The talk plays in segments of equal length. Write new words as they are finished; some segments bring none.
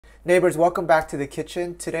Neighbors, welcome back to the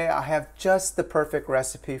kitchen. Today I have just the perfect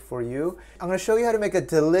recipe for you. I'm going to show you how to make a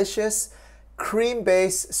delicious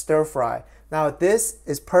cream-based stir fry. Now this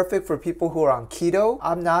is perfect for people who are on keto.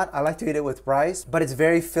 I'm not. I like to eat it with rice, but it's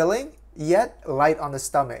very filling yet light on the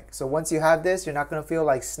stomach. So once you have this, you're not going to feel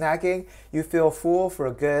like snacking. You feel full for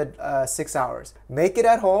a good 6 hours. Make it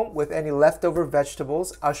at home with any leftover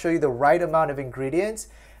vegetables. I'll show you the right amount of ingredients,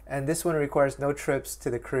 and this one requires no trips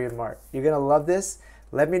to the Korean mart. You're going to love this.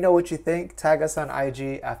 Let me know what you think. Tag us on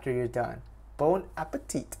IG after you're done. Bon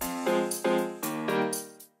appetit!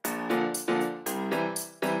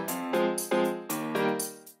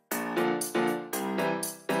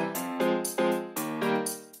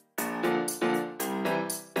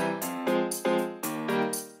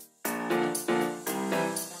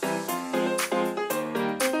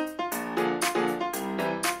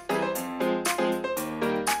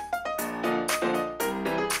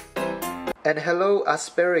 And hello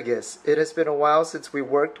Asparagus. It has been a while since we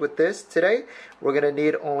worked with this. Today we're gonna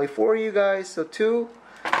need only 4 of you guys, so 2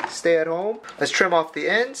 stay at home. Let's trim off the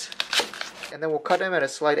ends and then we'll cut them at a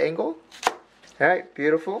slight angle. Alright,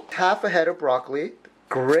 beautiful. Half a head of broccoli.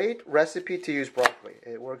 Great recipe to use broccoli.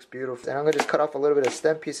 It works beautiful. And I'm gonna just cut off a little bit of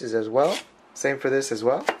stem pieces as well. Same for this as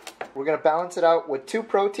well. We're gonna balance it out with 2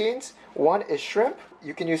 proteins. One is shrimp.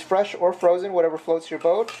 You can use fresh or frozen, whatever floats your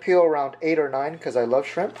boat. Peel around 8 or 9 because I love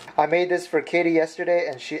shrimp. I made this for Katie yesterday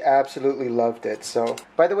and she absolutely loved it. So,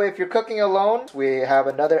 by the way, if you're cooking alone, we have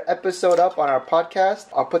another episode up on our podcast.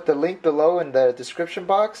 I'll put the link below in the description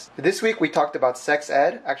box. This week we talked about sex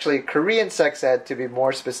ed, actually Korean sex ed to be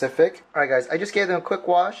more specific. Alright guys, I just gave them a quick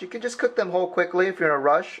wash. You can just cook them whole quickly if you're in a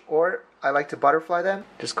rush, or I like to butterfly them.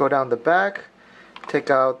 Just go down the back, take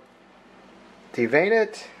out, devein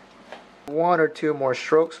it. 1 or 2 more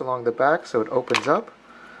strokes along the back so it opens up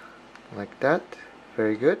like that.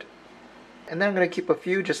 Very good. And then I'm going to keep a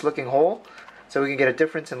few just looking whole so we can get a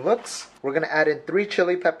difference in looks. We're going to add in 3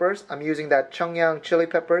 chili peppers. I'm using that Cheongyang chili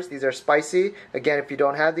peppers. These are spicy. Again, if you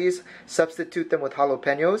don't have these, substitute them with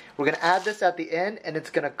jalapenos. We're going to add this at the end and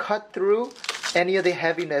it's going to cut through any of the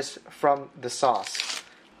heaviness from the sauce.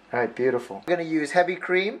 Alright, beautiful. We're going to use heavy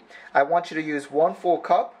cream. I want you to use 1 full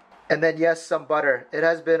cup. And then yes, some butter. It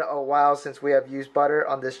has been a while since we have used butter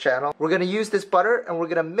on this channel. We're going to use this butter and we're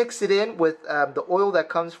going to mix it in with the oil that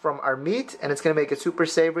comes from our meat, and it's going to make it super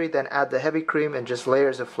savory. Then add the heavy cream and just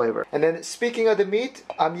layers of flavor. And then speaking of the meat,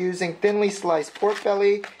 I'm using thinly sliced pork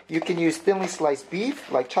belly. You can use thinly sliced beef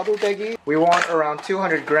like chadodaegi. We want around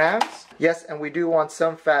 200 grams. Yes, and we do want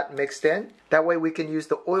some fat mixed in. That way we can use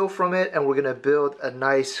the oil from it and we're going to build a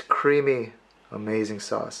nice creamy, amazing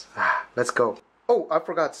sauce. Let's go. Oh, I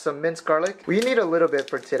forgot some minced garlic. We need a little bit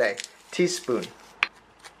for today. Teaspoon.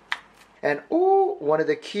 And ooh, one of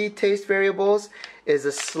the key taste variables is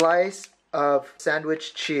a slice of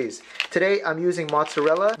sandwich cheese. Today I'm using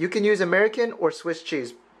mozzarella. You can use American or Swiss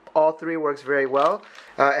cheese. All 3 works very well.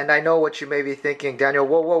 And I know what you may be thinking, Daniel,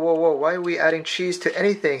 whoa, why are we adding cheese to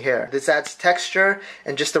anything here? This adds texture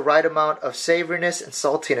and just the right amount of savoriness and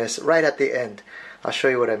saltiness right at the end. I'll show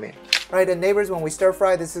you what I mean. Alright, and neighbors, when we stir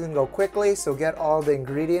fry, this is going to go quickly, so get all the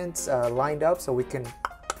ingredients lined up so we can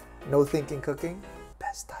no thinking cooking.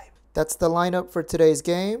 Best time. That's the lineup for today's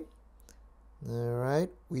game. Alright,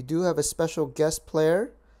 we do have a special guest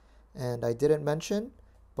player, and I didn't mention,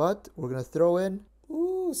 but we're going to throw in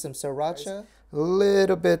some sriracha, a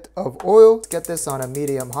little bit of oil. Let's get this on a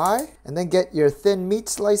medium high, and then get your thin meat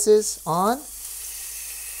slices on.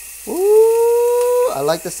 Ooh, I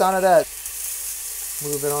like the sound of that.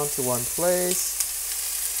 Move it onto one place.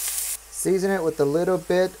 Season it with a little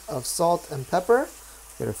bit of salt and pepper.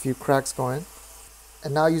 Get a few cracks going.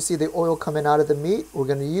 And now you see the oil coming out of the meat. We're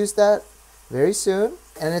going to use that very soon.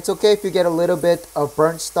 And it's okay if you get a little bit of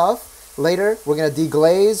burnt stuff. Later, we're going to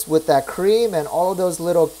deglaze with that cream and all of those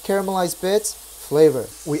little caramelized bits. Flavor.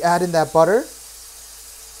 We add in that butter.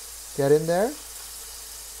 Get in there.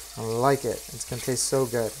 I like it. It's going to taste so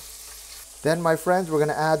good. Then, my friends, we're going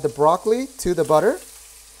to add the broccoli to the butter.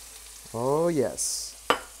 Oh, yes.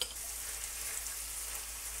 All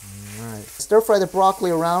right. Stir fry the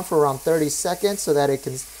broccoli around for around 30 seconds so that it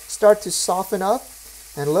can start to soften up.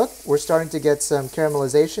 And look, we're starting to get some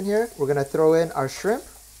caramelization here. We're going to throw in our shrimp.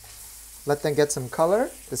 Let them get some color.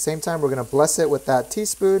 At the same time, we're going to bless it with that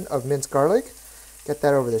teaspoon of minced garlic. Get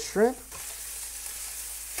that over the shrimp.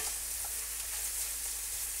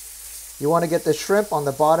 You want to get the shrimp on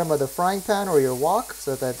the bottom of the frying pan or your wok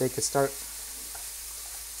so that they can start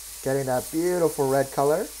getting that beautiful red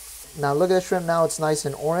color. Now look at the shrimp now, it's nice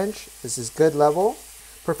and orange. This is good level.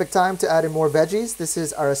 Perfect time to add in more veggies. This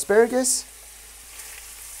is our asparagus.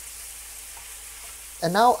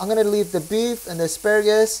 And now I'm gonna leave the beef and the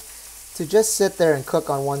asparagus to just sit there and cook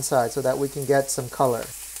on one side so that we can get some color.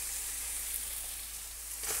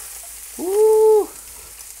 Woo!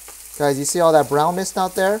 Guys, you see all that brown mist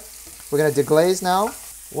out there? We're gonna deglaze now.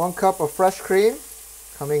 1 cup of fresh cream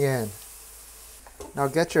coming in. Now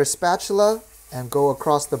get your spatula and go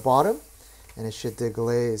across the bottom and it should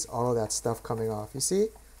deglaze all of that stuff coming off. You see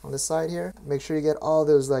on the side here? Make sure you get all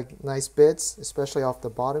those like nice bits, especially off the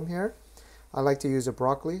bottom here. I like to use a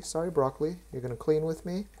broccoli. Sorry, broccoli. You're gonna clean with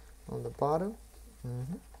me on the bottom.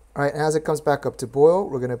 All right, and as it comes back up to boil,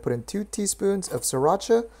 we're gonna put in 2 teaspoons of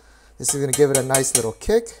sriracha. This is gonna give it a nice little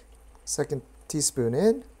kick. 2nd teaspoon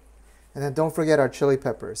in. And then don't forget our chili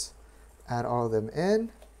peppers. Add all of them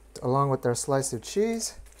in, along with our slice of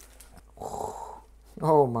cheese.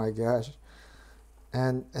 Oh my gosh.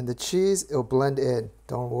 And the cheese, it'll blend in.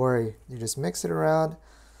 Don't worry. You just mix it around.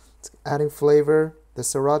 It's adding flavor. The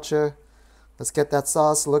sriracha. Let's get that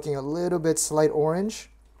sauce looking a little bit slight orange.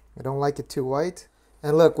 I don't like it too white.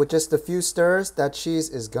 And look, with just a few stirs, that cheese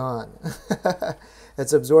is gone.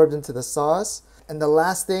 It's absorbed into the sauce. And the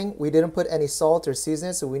last thing, we didn't put any salt or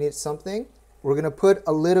seasoning, so we need something. We're gonna put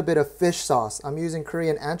a little bit of fish sauce. I'm using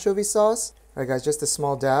Korean anchovy sauce. All right guys, just a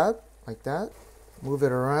small dab, like that. Move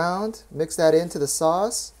it around, mix that into the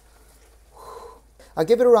sauce. I'll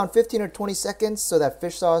give it around 15 or 20 seconds so that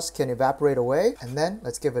fish sauce can evaporate away. And then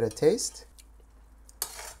let's give it a taste.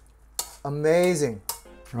 Amazing.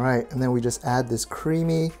 All right, and then we just add this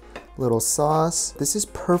creamy little sauce. This is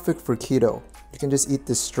perfect for keto. You can just eat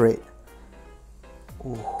this straight.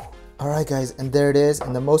 Ooh. All right guys, and there it is.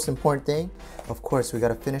 And the most important thing, of course, we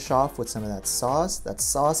gotta finish off with some of that sauce. That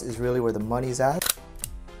sauce is really where the money's at.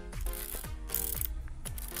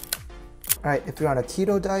 All right, if you're on a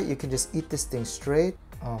keto diet, you can just eat this thing straight.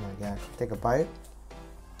 Oh my gosh, take a bite.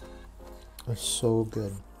 It's so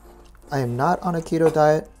good. I am not on a keto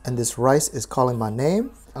diet, and this rice is calling my name.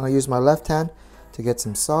 I'm gonna use my left hand to get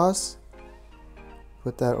some sauce.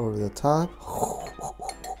 Put that over the top.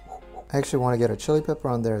 I actually want to get a chili pepper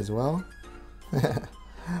on there as well.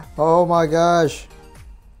 Oh my gosh.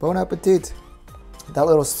 Bon appetit. That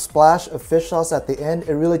little splash of fish sauce at the end,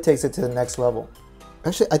 it really takes it to the next level.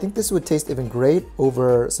 Actually, I think this would taste even great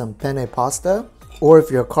over some penne pasta. Or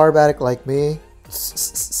if you're a carb addict like me,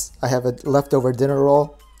 I have a leftover dinner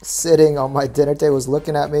roll sitting on my dinner table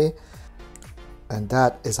looking at me. And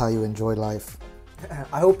that is how you enjoy life.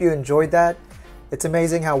 I hope you enjoyed that. It's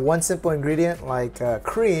amazing how one simple ingredient like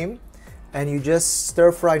cream, and you just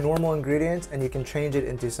stir fry normal ingredients and you can change it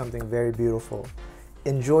into something very beautiful.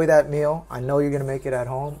 Enjoy that meal. I know you're gonna make it at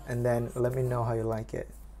home, and then let me know how you like it.